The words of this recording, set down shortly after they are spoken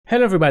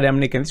Hello everybody, I'm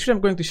Nick, and today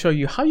I'm going to show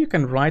you how you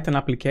can write an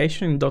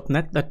application in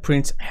 .NET that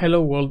prints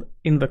hello world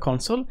in the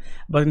console,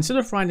 but instead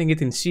of writing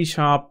it in C#,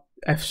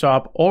 F#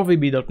 or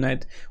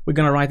VB.NET, we're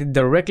going to write it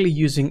directly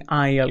using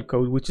IL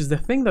code, which is the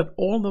thing that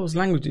all those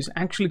languages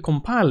actually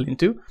compile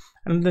into,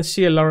 and the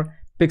CLR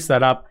picks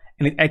that up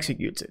and it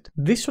executes it.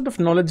 This sort of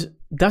knowledge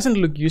doesn't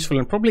look useful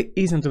and probably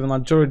isn't to the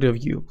majority of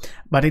you,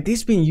 but it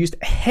is being used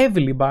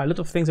heavily by a lot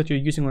of things that you're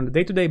using on a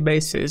day-to-day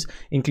basis,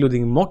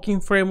 including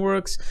mocking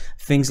frameworks,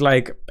 things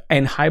like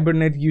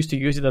Hibernate used to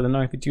use it, I don't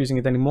know if it's using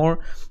it anymore,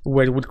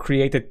 where it would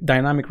create a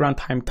dynamic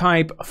runtime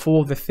type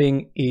for the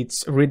thing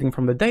it's reading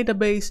from the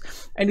database,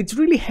 and it's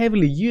really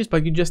heavily used,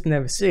 but you just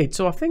never see it.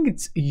 So I think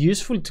it's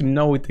useful to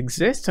know it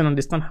exists and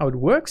understand how it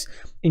works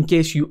in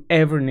case you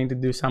ever need to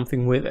do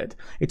something with it.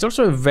 It's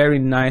also a very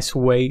nice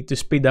way to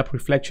speed up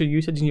reflection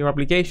usage in your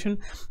application,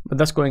 but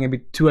that's going a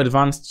bit too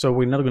advanced, so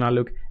we're not going to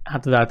look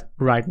at that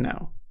right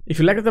now. If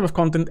you like that type of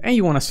content and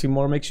you want to see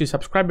more, make sure you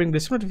subscribe and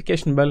this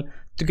notification bell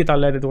to get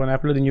alerted when I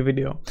upload a new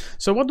video.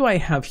 So what do I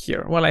have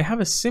here? Well, I have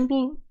a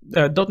simple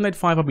 .NET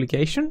 5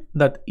 application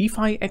that if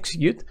I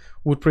execute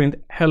would print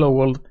hello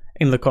world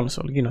in the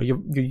console. You know, your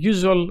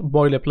usual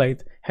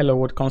boilerplate hello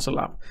world console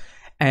app.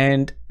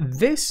 And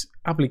this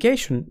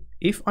application,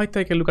 if I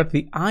take a look at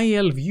the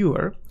IL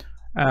viewer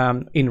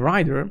in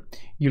Rider,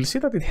 you'll see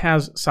that it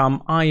has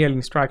some IL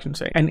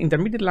instructions. An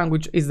intermediate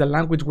language is the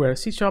language where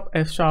C#,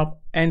 F#,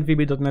 and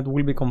VB.NET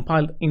will be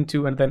compiled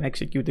into and then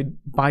executed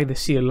by the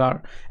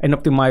CLR and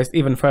optimized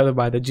even further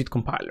by the JIT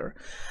compiler.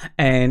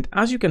 And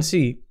as you can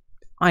see,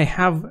 I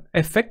have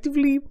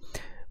effectively,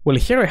 well,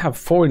 here I have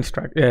five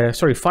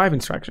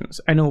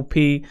instructions: NOP,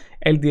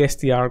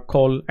 LDSTR,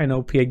 call,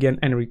 NOP again,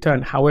 and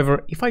return.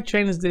 However, if I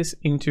change this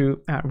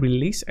into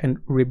release and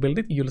rebuild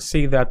it, you'll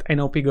see that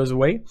NOP goes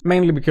away,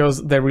 mainly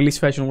because the release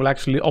version will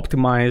actually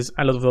optimize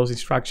a lot of those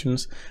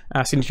instructions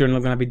since you're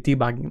not going to be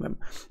debugging them.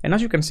 And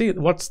as you can see,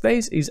 what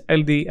stays is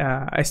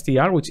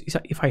LDSTR, which is,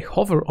 if I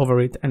hover over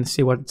it and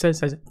see what it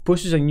says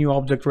pushes a new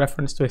object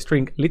reference to a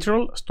string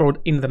literal stored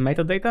in the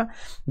metadata.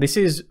 This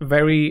is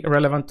very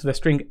relevant to the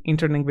string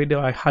interning video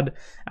I had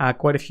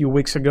quite a few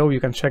weeks ago. You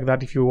can check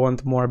that if you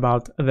want more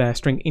about the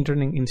string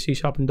interning in C#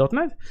 and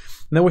 .NET.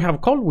 Then we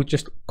have call, which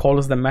just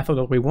calls the method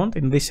that we want.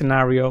 In this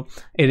scenario,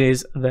 it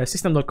is the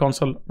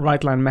system.console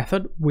writeLine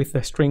method with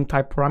the string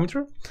type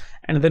parameter,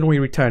 and then we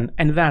return,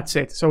 and that's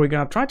it. So we're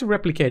going to try to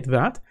replicate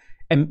that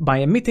by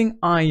emitting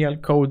IL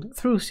code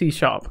through C#.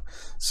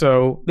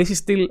 So this is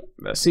still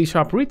C#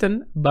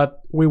 written,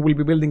 but we will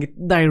be building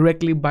it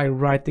directly by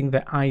writing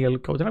the IL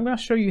code. And I'm going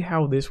to show you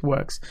how this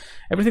works.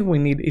 Everything we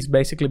need is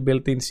basically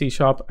built in C#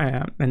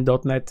 and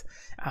 .NET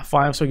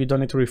 5, so you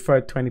don't need to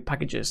refer to any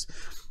packages.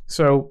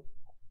 So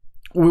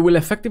we will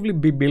effectively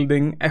be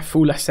building a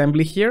full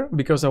assembly here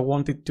because I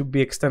want it to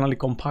be externally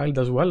compiled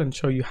as well and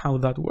show you how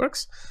that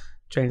works.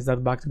 Change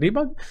that back to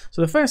debug.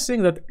 So the first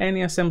thing that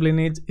any assembly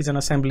needs is an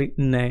assembly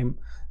name.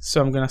 So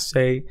I'm going to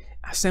say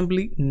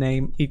assembly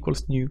name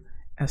equals new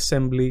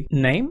assembly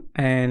name,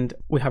 and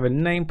we have a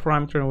name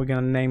parameter, and we're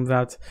going to name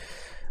that,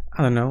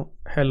 I don't know,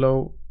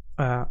 hello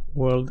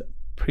world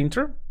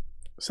printer,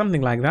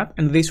 something like that.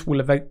 And this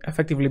will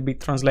effectively be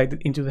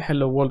translated into the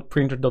hello world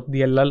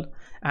printer.dll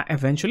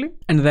eventually.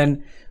 And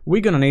then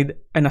we're going to need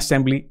an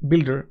assembly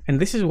builder, and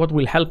this is what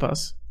will help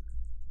us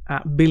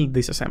build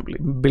this assembly,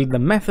 build the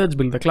methods,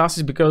 build the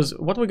classes, because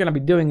what we're going to be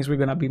doing is we're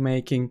going to be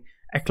making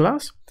a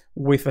class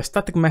with a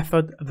static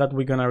method that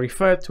we're going to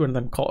refer to and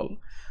then call.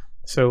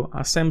 So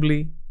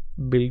assembly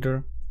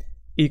builder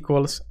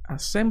equals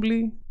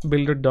assembly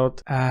builder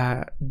dot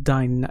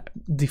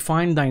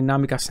define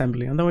dynamic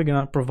assembly, and then we're going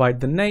to provide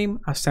the name,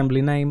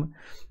 assembly name,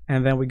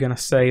 and then we're going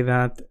to say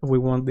that we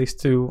want this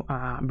to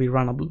be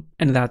runnable,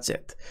 and that's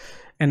it.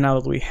 And now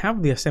that we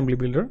have the assembly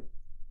builder,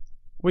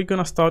 we're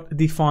going to start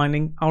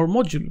defining our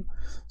module.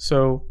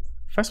 So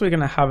first we're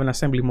going to have an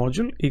assembly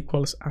module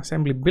equals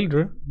assembly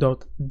builder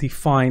dot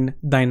define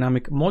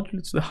dynamic module.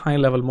 It's the high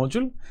level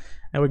module,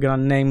 and we're going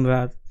to name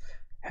that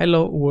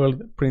hello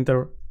world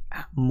printer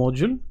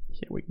module.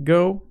 Here we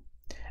go.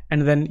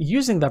 And then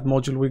using that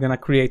module, we're going to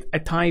create a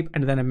type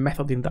and then a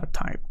method in that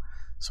type.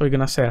 So we're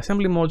going to say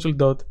assembly module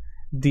dot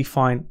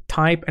define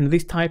type, and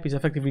this type is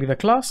effectively the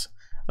class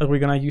that we're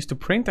going to use to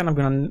print, and I'm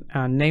going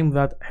to name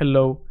that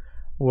hello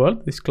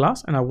world, this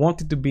class, and I want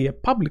it to be a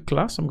public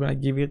class. I'm going to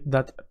give it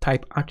that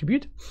type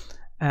attribute,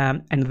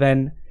 and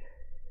then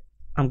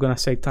I'm going to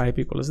say type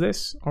equals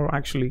this, or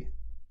actually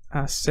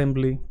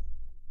assembly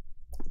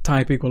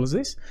type equals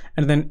this.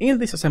 And then in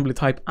this assembly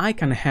type I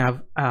can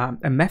have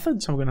a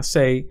method. So I'm going to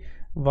say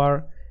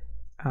var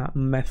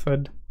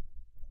method,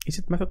 is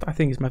it method? I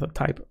think it's method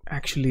type,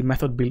 actually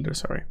method builder,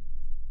 sorry,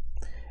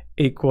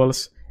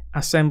 equals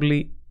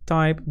assembly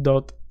type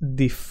dot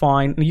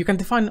define. You can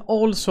define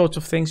all sorts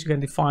of things. You can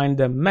define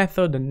the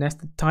method, the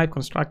nested type,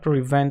 constructor,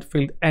 event,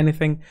 field,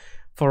 anything.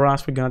 For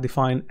us, we're going to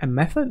define a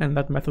method, and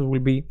that method will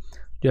be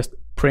just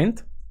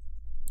print,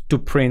 to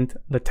print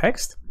the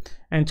text,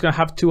 and it's going to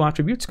have two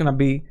attributes. It's going to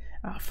be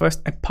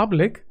first a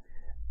public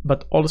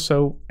but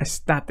also a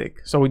static,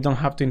 so we don't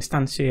have to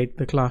instantiate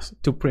the class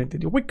to print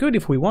it. We could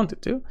if we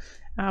wanted to,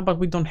 but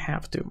we don't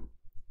have to.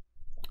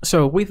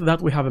 So with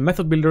that, we have a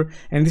method builder,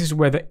 and this is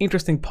where the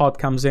interesting part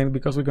comes in,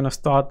 because we're going to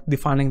start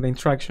defining the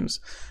instructions.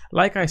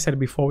 Like I said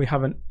before, we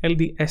have an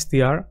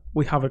ldstr,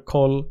 we have a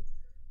call,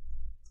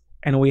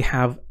 and we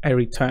have a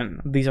return.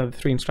 These are the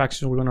three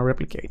instructions we're going to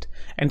replicate,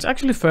 and it's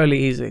actually fairly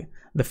easy.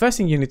 The first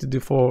thing you need to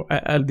do for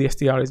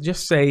ldstr is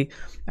just say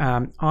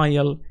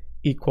il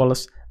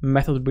equals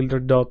method builder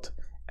dot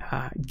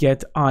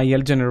get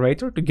il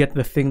generator to get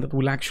the thing that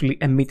will actually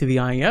emit the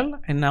il,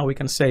 and now we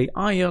can say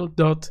il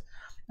dot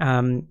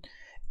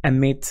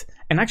emit,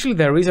 and actually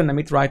there is an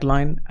emit write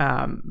line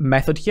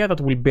method here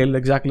that will build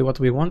exactly what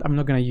we want. I'm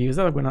not going to use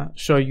that. I'm going to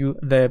show you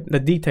the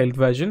detailed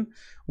version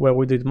where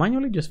we did it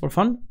manually just for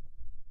fun.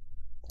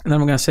 And then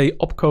I'm going to say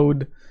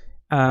opcode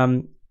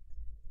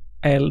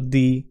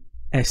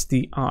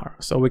ldstr,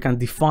 so we can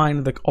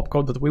define the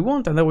opcode that we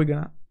want, and then we're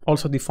going to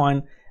also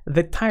define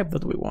the type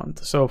that we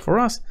want. So for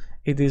us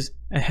it is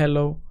a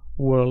hello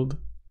world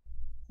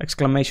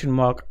exclamation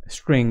mark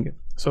string.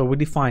 So we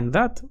define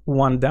that,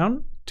 1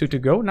 down, 2 to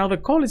go. Now the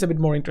call is a bit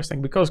more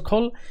interesting, because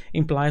call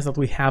implies that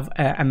we have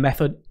a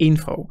method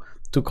info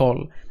to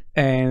call,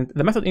 and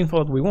the method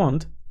info that we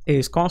want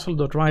is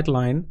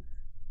console.writeLine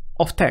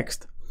of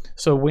text.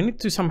 So we need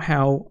to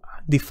somehow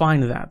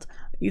define that.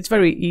 It's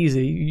very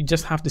easy. You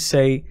just have to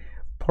say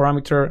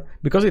parameter,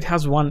 because it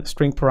has one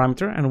string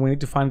parameter and we need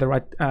to find the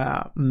right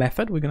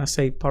method. We're going to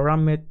say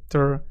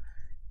parameter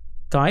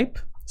type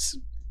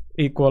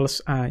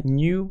equals a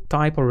new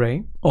type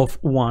array of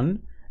 1,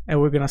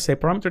 and we're going to say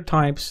parameter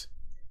types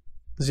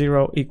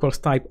 0 equals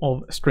type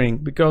of string,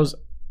 because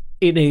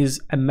it is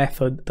a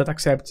method that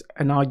accepts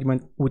an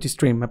argument which is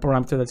string, a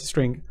parameter that's a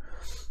string.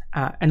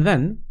 And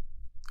then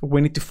we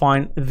need to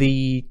find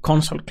the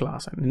console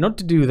class, and in order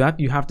to do that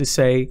you have to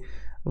say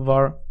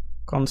var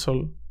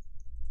console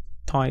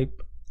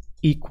type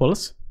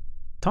equals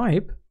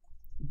type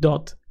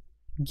dot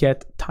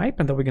get type,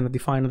 and then we're going to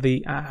define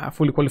the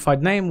fully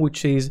qualified name,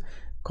 which is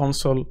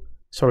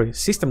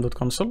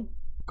system.console,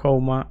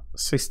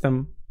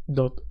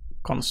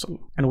 system.console,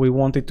 and we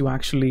want it to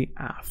actually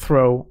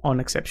throw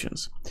on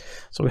exceptions.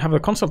 So we have the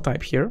console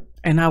type here,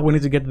 and now we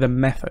need to get the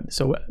method.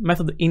 So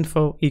method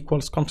info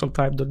equals console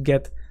type dot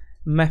get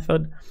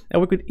method, and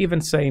we could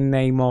even say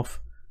name of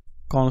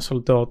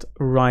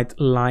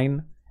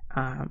console.writeLine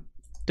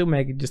to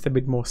make it just a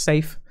bit more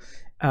safe,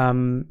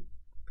 and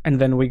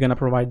then we're going to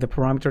provide the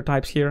parameter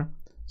types here,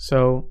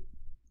 so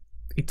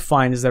it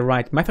finds the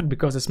right method,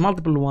 because there's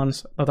multiple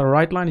ones that are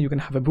write line. You can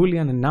have a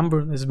boolean, a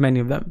number, there's many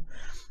of them.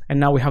 And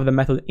now we have the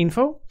method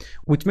info,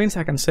 which means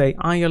I can say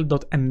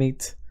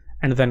il.emit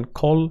and then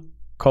call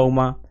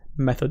comma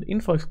method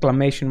info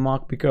exclamation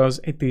mark, because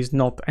it is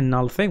not a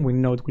null thing, we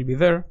know it will be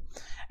there.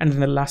 And then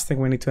the last thing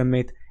we need to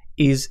emit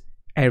is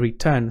a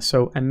return,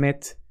 so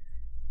emit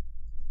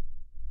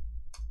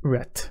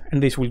ret,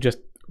 and this will just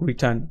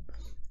return.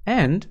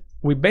 And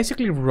we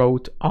basically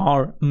wrote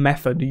our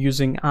method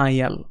using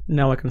il.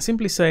 Now I can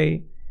simply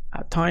say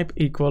type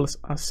equals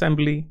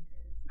assembly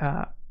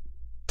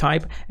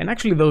type, and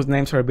actually those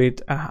names are a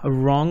bit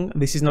wrong.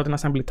 This is not an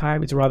assembly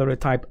type, it's rather a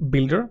type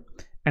builder,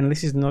 and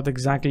this is not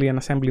exactly an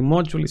assembly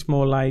module, it's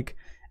more like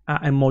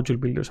a module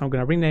builder. So I'm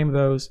going to rename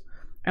those,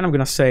 and I'm going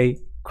to say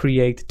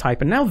create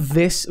type, and now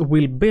this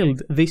will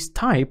build this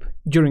type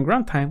during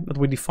runtime that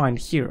we defined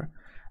here,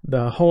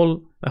 the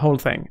whole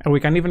thing. And we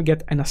can even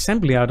get an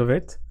assembly out of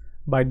it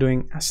by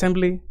doing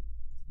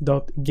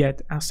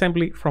assembly.get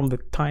assembly from the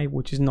type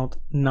which is not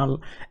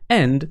null.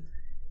 And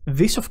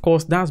this of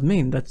course does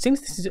mean that since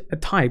this is a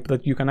type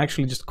that you can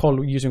actually just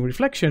call using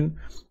reflection,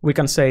 we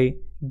can say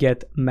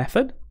get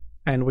method,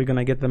 and we're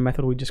gonna get the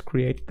method we just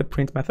create, the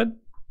print method.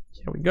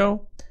 Here we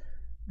go.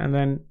 And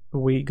then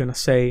we're gonna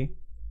say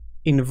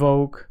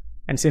invoke,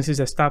 and since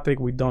it's a static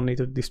we don't need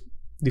to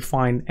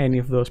define any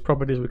of those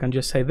properties, we can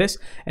just say this.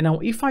 And now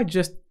if I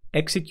just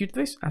execute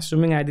this,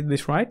 assuming I did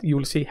this right, you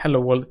will see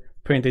hello world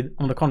printed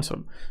on the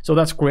console. So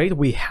that's great,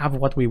 we have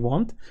what we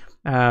want.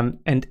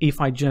 And if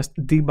I just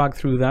debug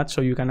through that,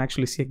 so you can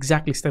actually see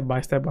exactly step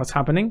by step what's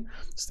happening,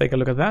 let's take a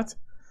look at that.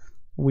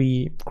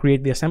 We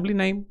create the assembly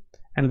name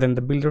and then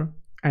the builder,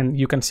 and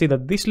you can see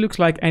that this looks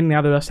like any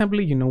other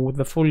assembly, you know, with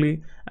the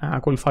fully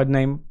qualified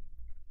name.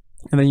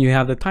 And then you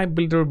have the type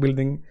builder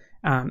building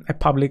a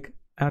public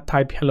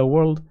type hello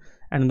world,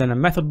 and then a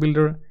method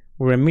builder.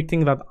 We're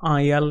emitting that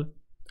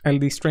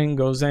ld string,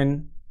 goes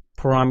in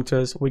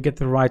parameters, we get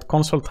the right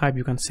console type.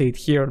 You can see it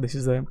here, this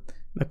is the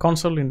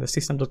console in the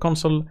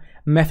system.console,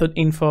 method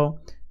info,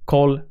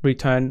 call,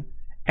 return,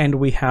 and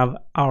we have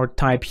our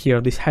type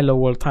here, this hello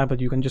world type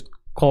that you can just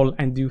call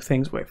and do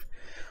things with.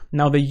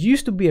 Now there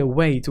used to be a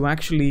way to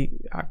actually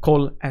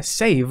call a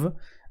save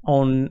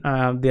on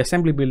the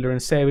assembly builder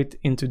and save it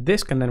into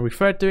disk and then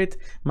refer to it.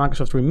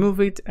 Microsoft removed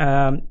it,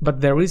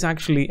 but there is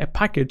actually a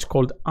package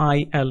called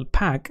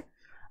ilpack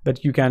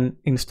that you can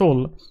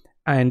install,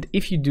 and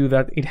if you do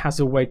that, it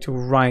has a way to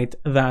write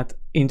that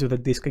into the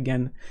disk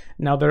again.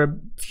 Now there are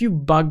a few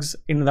bugs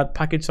in that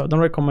package, so I don't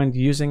recommend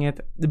using it,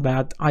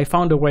 but I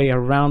found a way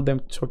around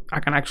them so I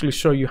can actually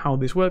show you how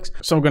this works.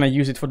 So I'm going to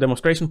use it for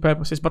demonstration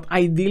purposes, but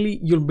ideally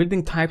you're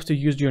building types to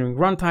use during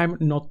runtime,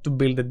 not to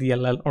build a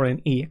DLL or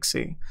an exe.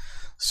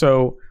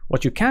 So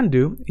what you can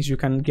do is you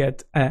can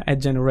get a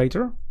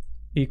generator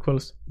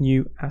equals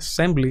new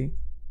assembly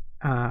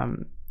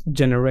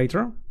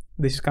generator.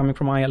 This is coming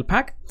from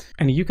ILPack,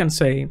 and you can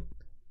say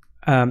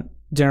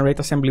generate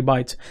assembly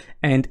bytes.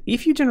 And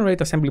if you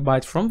generate assembly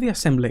bytes from the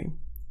assembly,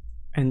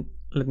 and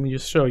let me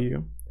just show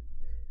you,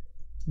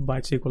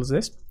 bytes equals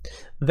this,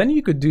 then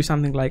you could do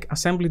something like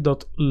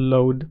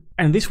assembly.load,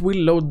 and this will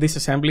load this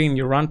assembly in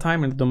your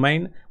runtime in the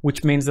domain,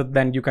 which means that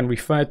then you can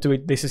refer to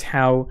it. This is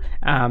how,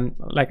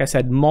 like I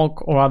said,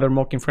 mock or other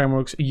mocking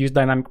frameworks use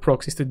dynamic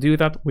proxies to do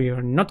that. We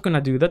are not going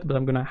to do that, but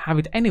I'm going to have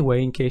it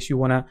anyway in case you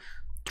want to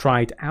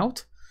try it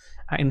out.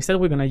 Instead,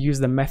 we're going to use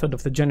the method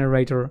of the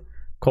generator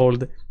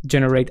called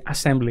generate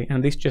assembly,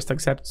 and this just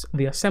accepts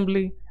the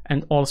assembly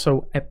and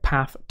also a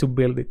path to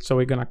build it. So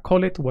we're going to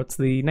call it, what's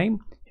the name?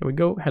 Here we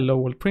go, hello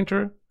world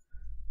printer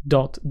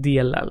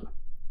 .dll.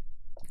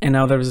 And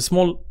now there's a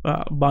small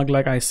bug,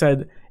 like I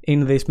said,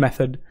 in this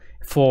method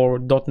for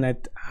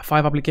 .NET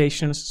 5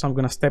 applications. So I'm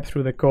going to step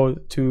through the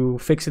code to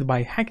fix it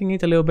by hacking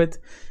it a little bit,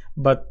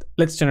 but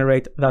let's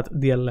generate that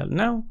DLL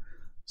now.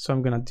 So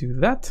I'm going to do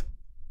that,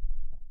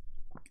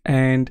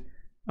 and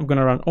I'm going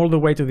to run all the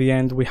way to the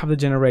end. We have the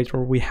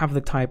generator, we have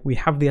the type, we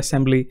have the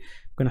assembly.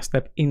 I'm going to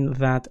step in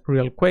that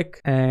real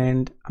quick,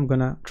 and I'm going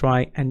to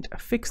try and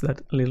fix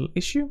that little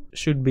issue.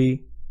 Should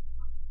be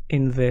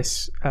in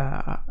this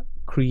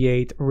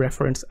create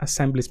reference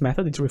assemblies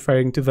method. It's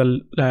referring to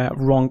the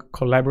wrong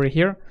call library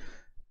here.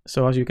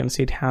 So as you can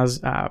see, it has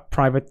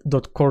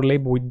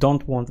private.corelab. We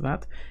don't want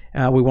that.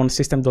 We want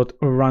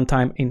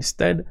system.runtime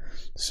instead.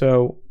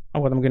 So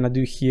what I'm going to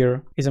do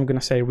here is I'm going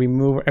to say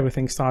remove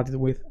everything started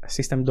with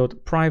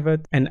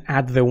system.private and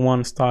add the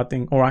one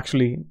starting, or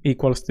actually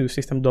equals to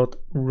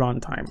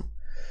system.runtime.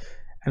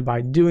 And by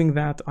doing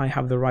that, I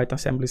have the right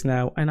assemblies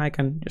now, and I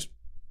can just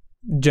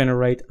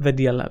generate the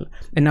DLL.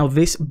 And now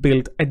this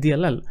built a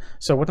DLL.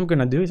 So what I'm going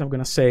to do is I'm going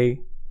to say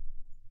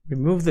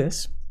remove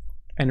this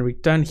and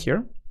return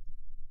here.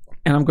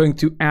 And I'm going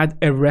to add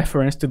a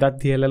reference to that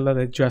DLL that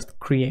I just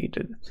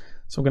created.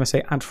 So I'm going to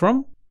say add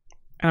from,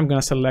 and I'm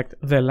going to select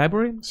the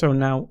library. So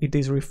now it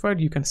is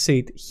referred. You can see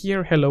it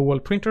here, hello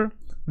world printer.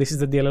 This is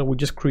the DLL we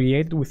just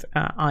created with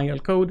IL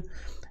code.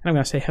 And I'm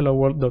going to say hello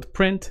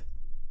world.print.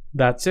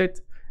 That's it.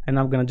 And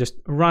I'm going to just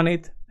run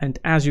it. And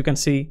as you can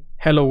see,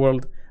 hello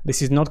world,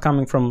 this is not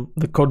coming from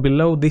the code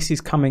below. This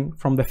is coming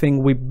from the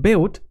thing we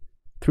built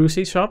through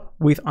C#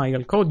 with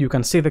IL code. You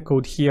can see the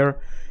code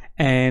here.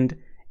 And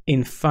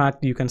in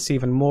fact, you can see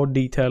even more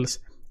details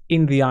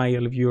in the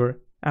IL viewer.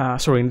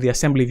 In the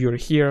assembly viewer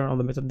here on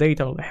the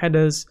metadata, all the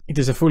headers. It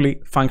is a fully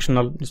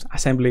functional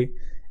assembly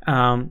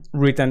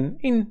written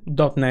in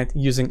 .NET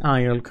using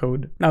IL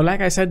code. Now, like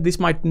I said, this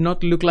might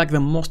not look like the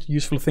most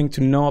useful thing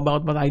to know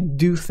about, but I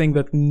do think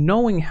that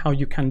knowing how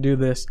you can do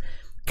this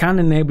can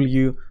enable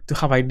you to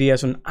have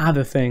ideas on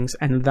other things,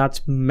 and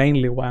that's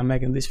mainly why I'm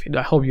making this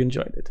video. I hope you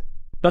enjoyed it.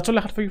 That's all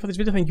I had for you for this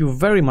video. Thank you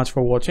very much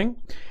for watching.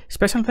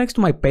 Special thanks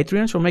to my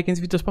Patreons for making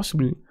these videos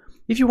possible.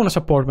 If you want to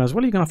support me as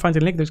well, you're going to find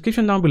the link in the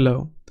description down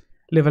below.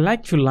 Leave a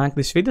like if you like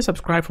this video,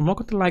 subscribe for more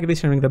content like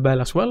this and ring the bell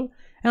as well,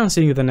 and I'll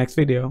see you in the next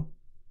video.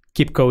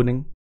 Keep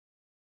coding.